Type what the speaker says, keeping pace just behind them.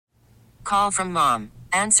call from mom.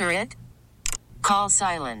 Answer it. Call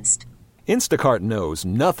silenced. Instacart knows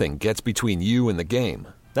nothing gets between you and the game.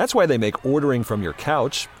 That's why they make ordering from your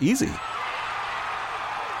couch easy.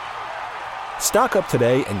 Stock up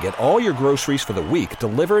today and get all your groceries for the week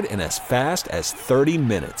delivered in as fast as 30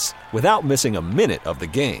 minutes without missing a minute of the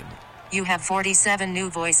game. You have 47 new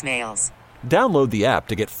voicemails. Download the app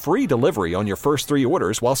to get free delivery on your first 3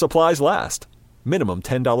 orders while supplies last. Minimum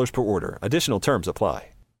 $10 per order. Additional terms apply.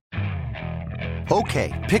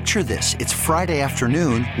 Okay, picture this. It's Friday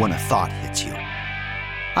afternoon when a thought hits you.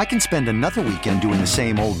 I can spend another weekend doing the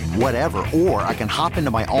same old whatever, or I can hop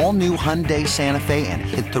into my all-new Hyundai Santa Fe and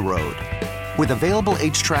hit the road. With available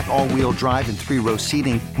H-Track all-wheel drive and 3-row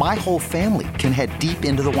seating, my whole family can head deep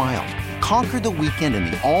into the wild. Conquer the weekend in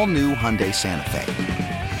the all-new Hyundai Santa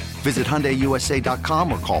Fe. Visit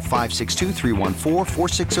HyundaiUSA.com or call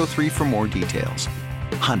 562-314-4603 for more details.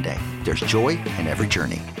 Hyundai, there's joy in every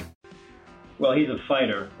journey. Well, he's a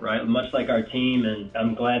fighter, right? Much like our team, and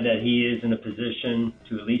I'm glad that he is in a position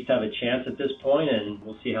to at least have a chance at this point, and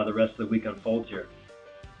we'll see how the rest of the week unfolds here.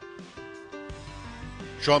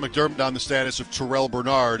 Sean McDermott on the status of Terrell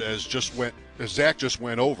Bernard as Zach just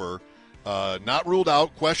went over. Not ruled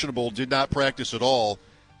out, questionable, did not practice at all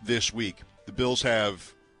this week. The Bills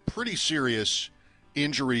have pretty serious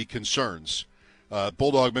injury concerns.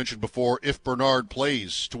 Bulldog mentioned before, if Bernard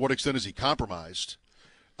plays, to what extent is he compromised?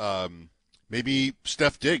 Maybe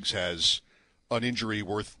Steph Diggs has an injury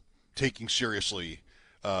worth taking seriously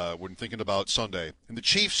when thinking about Sunday. And the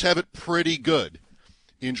Chiefs have it pretty good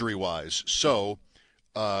injury-wise. So,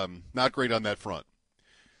 not great on that front.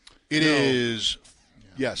 It is,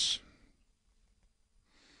 yes.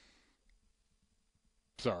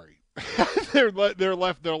 Sorry. their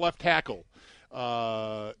left tackle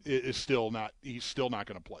is still not. He's still not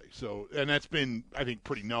going to play. So, and that's been, I think,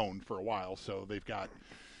 pretty known for a while. So they've got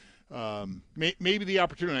maybe the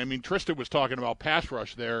opportunity. I mean, Trista was talking about pass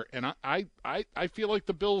rush there, and I feel like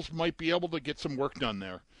the Bills might be able to get some work done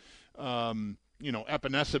there.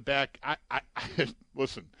 Epinesa back. I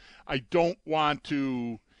listen. I don't want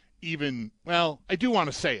to even. Well, I do want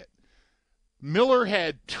to say it. Miller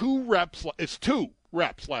had 2 reps. It's 2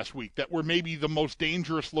 reps last week that were maybe the most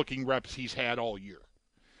dangerous looking reps he's had all year.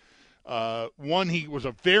 One, he was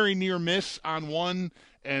a very near miss on one,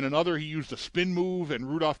 and another he used a spin move, and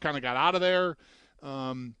Rudolph kind of got out of there.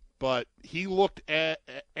 But he looked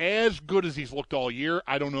as good as he's looked all year.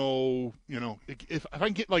 I don't know, if I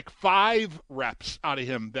can get like 5 reps out of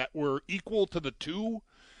him that were equal to the 2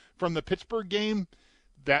 from the Pittsburgh game,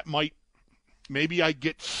 that might. Maybe I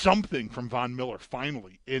get something from Von Miller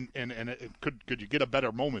finally, and could you get a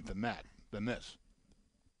better moment than this?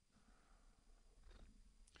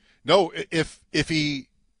 No, if he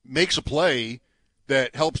makes a play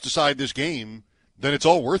that helps decide this game, then it's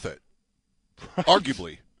all worth it. Right.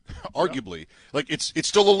 Arguably, like it's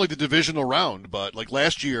still only the divisional round, but like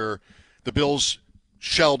last year, the Bills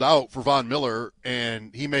shelled out for Von Miller,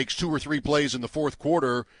 and he makes 2 or 3 plays in the fourth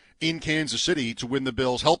quarter in Kansas City to win the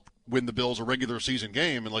Bills a regular season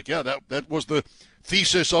game. And that was the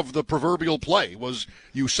thesis of the proverbial play, was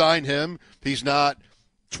you sign him. He's not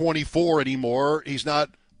 24 anymore. He's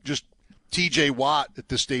not just TJ Watt at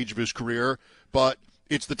this stage of his career, but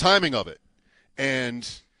it's the timing of it. And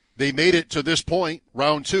they made it to this point,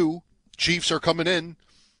 round 2. Chiefs are coming in.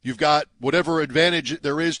 You've got whatever advantage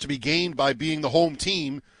there is to be gained by being the home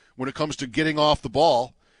team when it comes to getting off the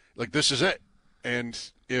ball. Like, this is it. And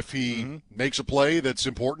if he makes a play that's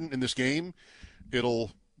important in this game, it'll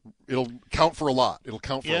count for a lot. It'll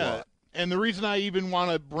count for a lot. And the reason I even want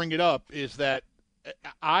to bring it up is that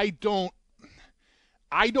I know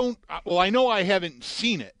I haven't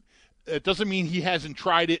seen it. It doesn't mean he hasn't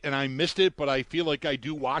tried it and I missed it, but I feel like I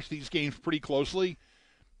do watch these games pretty closely.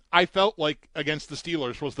 I felt like against the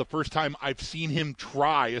Steelers was the first time I've seen him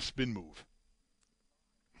try a spin move.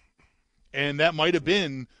 And that might have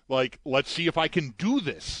been like, let's see if I can do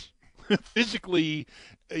this physically,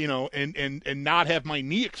 and not have my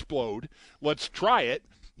knee explode. Let's try it.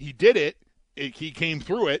 He did it. He came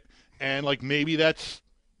through it. And, maybe that's,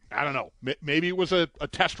 I don't know. Maybe it was a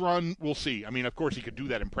test run. We'll see. I mean, of course, he could do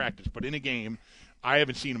that in practice. But in a game, I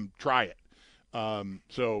haven't seen him try it.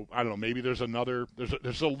 So, I don't know. Maybe there's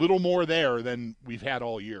a little more there than we've had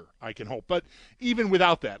all year, I can hope. But even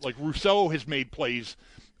without that, Rousseau has made plays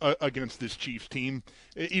against this Chiefs team,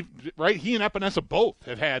 right? He and Epinesa both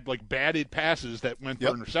have had batted passes that went for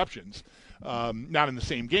interceptions, not in the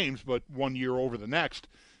same games, but one year over the next.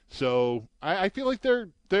 So I feel like they're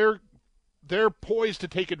poised to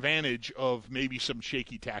take advantage of maybe some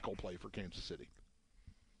shaky tackle play for Kansas City.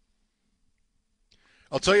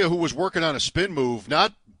 I'll tell you who was working on a spin move,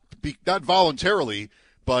 not not voluntarily,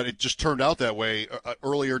 but it just turned out that way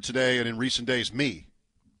earlier today and in recent days. Me.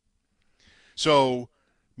 So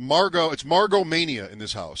it's Margot Mania in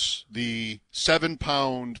this house, the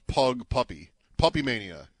 7-pound pug puppy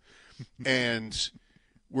mania, and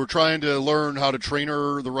we're trying to learn how to train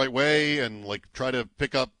her the right way and like try to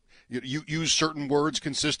pick up, you use certain words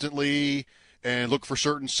consistently and look for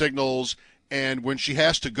certain signals. And when she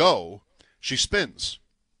has to go, she spins.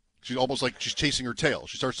 She's almost like she's chasing her tail.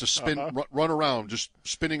 She starts to spin, run around, just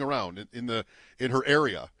spinning around in her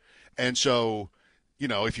area. And so,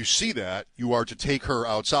 if you see that, you are to take her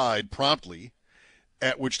outside promptly,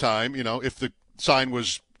 at which time, if the sign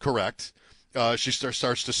was correct, she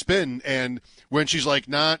starts to spin. And when she's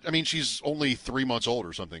she's only 3 months old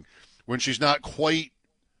or something. When she's not quite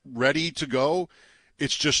ready to go,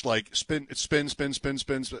 it's just like spin,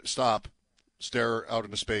 stop. Stare out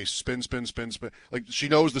into space, spin. Like she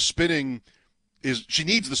knows the spinning she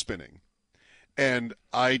needs the spinning. And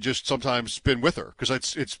I just sometimes spin with her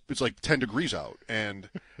because it's like 10 degrees out. And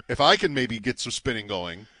if I can maybe get some spinning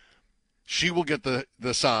going, she will get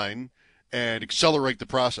the sign and accelerate the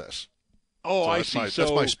process. Oh, I see.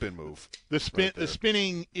 That's my spin move. The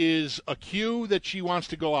spinning is a cue that she wants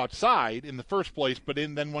to go outside in the first place, but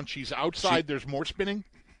then once she's outside, there's more spinning?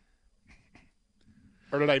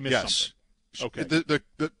 Or did I miss something? Okay.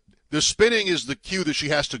 The spinning is the cue that she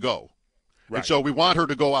has to go. Right. And so we want her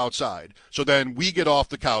to go outside. So then we get off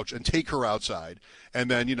the couch and take her outside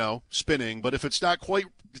and then, spinning. But if it's not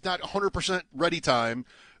 100% ready time,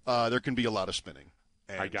 there can be a lot of spinning.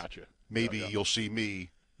 And I got you. Maybe you'll see me,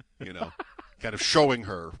 kind of showing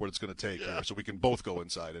her what it's going to take here so we can both go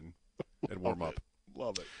inside and warm up.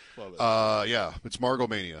 Love it. Yeah, it's Margot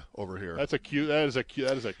Mania over here. That is a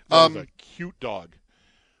cute dog.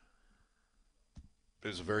 It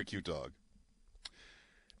is a very cute dog.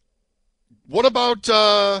 What about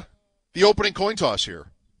the opening coin toss here?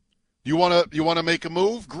 You want to make a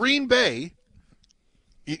move? Green Bay,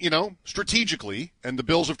 strategically, and the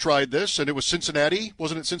Bills have tried this, and it was Cincinnati.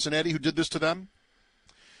 Wasn't it Cincinnati who did this to them?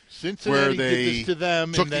 Cincinnati did this to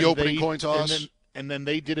them. Took the opening coin toss. And then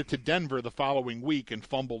they did it to Denver the following week and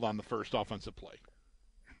fumbled on the first offensive play.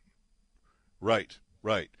 Right.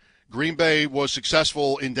 Green Bay was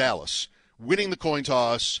successful in Dallas, winning the coin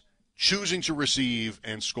toss, choosing to receive,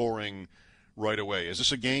 and scoring right away. Is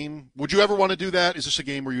this a game? Would you ever want to do that? Is this a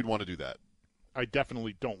game where you'd want to do that? I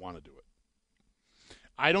definitely don't want to do it.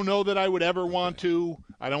 I don't know that I would ever want to.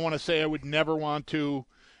 I don't want to say I would never want to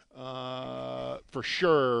for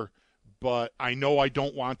sure, but I know I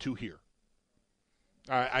don't want to here.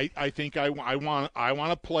 I think I want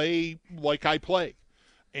to play like I play.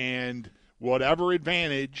 And whatever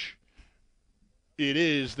advantage it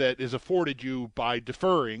is that is afforded you by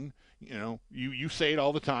deferring, you say it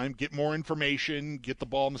all the time, get more information, get the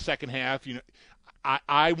ball in the second half.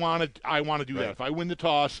 I want to do that. If I win the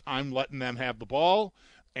toss, I'm letting them have the ball,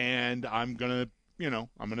 and I'm going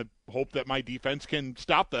to hope that my defense can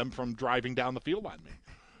stop them from driving down the field on me.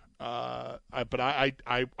 But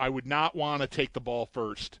I would not want to take the ball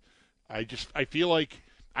first. I feel like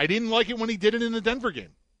I didn't like it when he did it in the Denver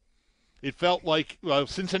game. It felt like,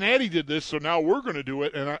 Cincinnati did this, so now we're going to do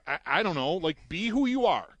it. And I don't know, be who you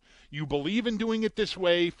are. You believe in doing it this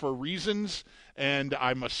way for reasons, and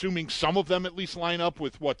I'm assuming some of them at least line up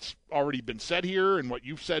with what's already been said here and what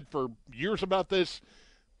you've said for years about this.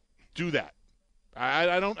 Do that.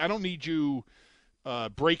 I don't need you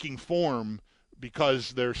breaking form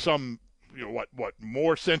because there's some,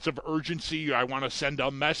 more sense of urgency. I want to send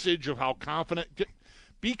a message of how confident.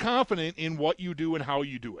 Be confident in what you do and how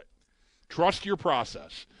you do it. Trust your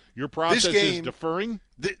process. Your process is deferring.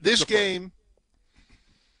 This game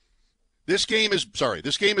is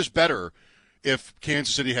better if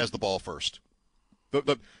Kansas City has the ball first.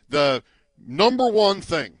 The number one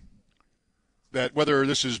thing that, whether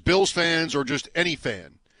this is Bills fans or just any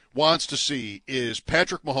fan, wants to see is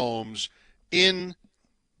Patrick Mahomes in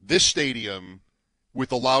this stadium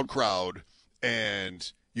with a loud crowd,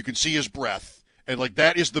 and you can see his breath. And,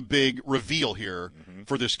 that is the big reveal here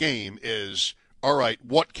for this game is, all right,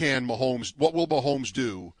 what will Mahomes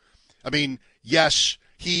do? I mean, yes,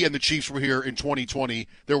 he and the Chiefs were here in 2020.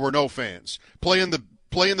 There were no fans. Playing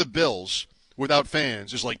the Bills without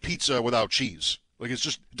fans is like pizza without cheese.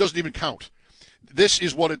 It doesn't even count. This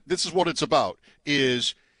is what it's about,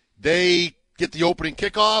 is they get the opening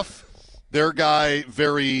kickoff. Their guy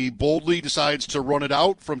very boldly decides to run it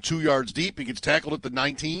out from 2 yards deep. He gets tackled at the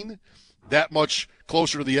 19. That much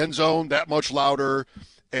closer to the end zone, that much louder.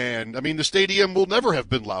 And, the stadium will never have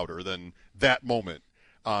been louder than that moment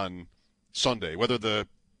on Sunday, whether the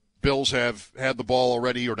Bills have had the ball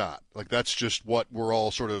already or not. Like, that's just what we're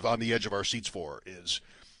all sort of on the edge of our seats for, is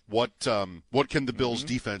what can the Bills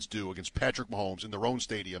defense do against Patrick Mahomes in their own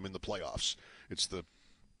stadium in the playoffs? It's the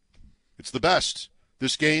best.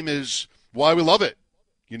 This game is why we love it.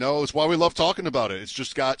 You know, it's why we love talking about it. It's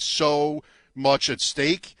just got so much at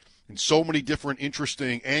stake and so many different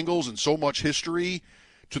interesting angles and so much history,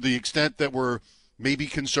 to the extent that we're maybe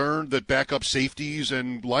concerned that backup safeties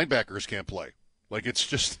and linebackers can't play. Like, it's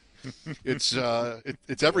just it's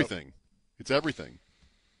everything. It's everything.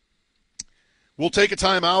 We'll take a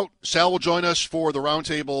timeout. Sal will join us for the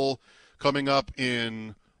roundtable coming up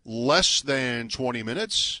in less than 20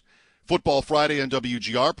 minutes. Football Friday on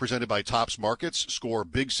WGR, presented by Tops Markets. Score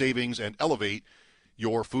big savings and elevate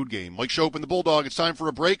your food game. Mike Shope and the Bulldog, it's time for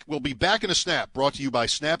a break. We'll be back in a snap, brought to you by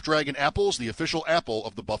Snapdragon Apples, the official apple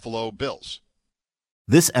of the Buffalo Bills.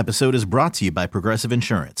 This episode is brought to you by Progressive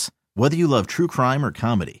Insurance. Whether you love true crime or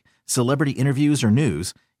comedy, celebrity interviews or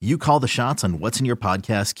news, you call the shots on what's in your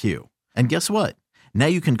podcast queue. And guess what? Now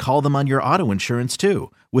you can call them on your auto insurance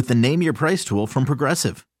too, with the Name Your Price tool from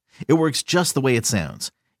Progressive. It works just the way it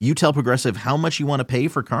sounds. You tell Progressive how much you want to pay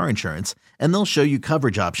for car insurance, and they'll show you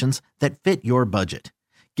coverage options that fit your budget.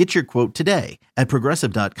 Get your quote today at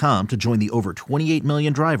Progressive.com to join the over 28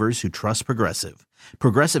 million drivers who trust Progressive.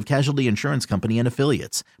 Progressive Casualty Insurance Company and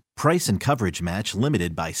Affiliates. Price and coverage match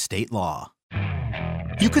limited by state law.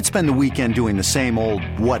 You could spend the weekend doing the same old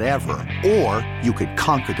whatever, or you could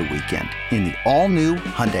conquer the weekend in the all-new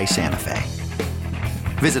Hyundai Santa Fe.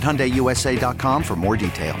 Visit HyundaiUSA.com for more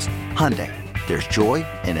details. Hyundai, there's joy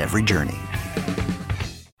in every journey.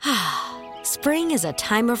 Spring is a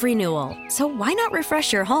time of renewal, so why not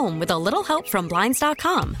refresh your home with a little help from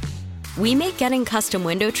Blinds.com? We make getting custom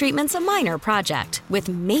window treatments a minor project with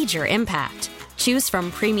major impact. Choose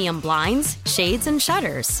from premium blinds, shades, and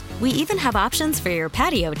shutters. We even have options for your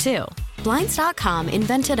patio, too. Blinds.com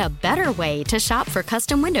invented a better way to shop for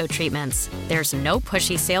custom window treatments. There's no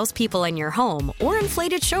pushy salespeople in your home or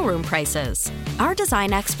inflated showroom prices. Our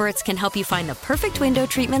design experts can help you find the perfect window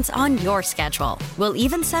treatments on your schedule. We'll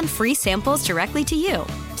even send free samples directly to you.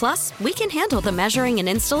 Plus, we can handle the measuring and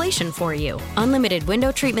installation for you. Unlimited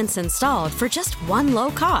window treatments installed for just one low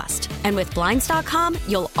cost. And with Blinds.com,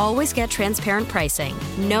 you'll always get transparent pricing.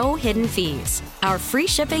 No hidden fees. Our free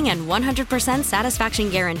shipping and 100% satisfaction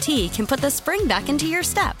guarantee can put the spring back into your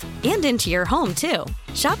step and into your home, too.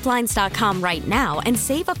 Shop Blinds.com right now and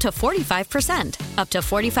save up to 45%. Up to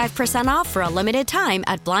 45% off for a limited time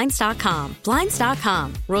at Blinds.com.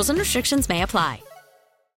 Blinds.com. Rules and restrictions may apply.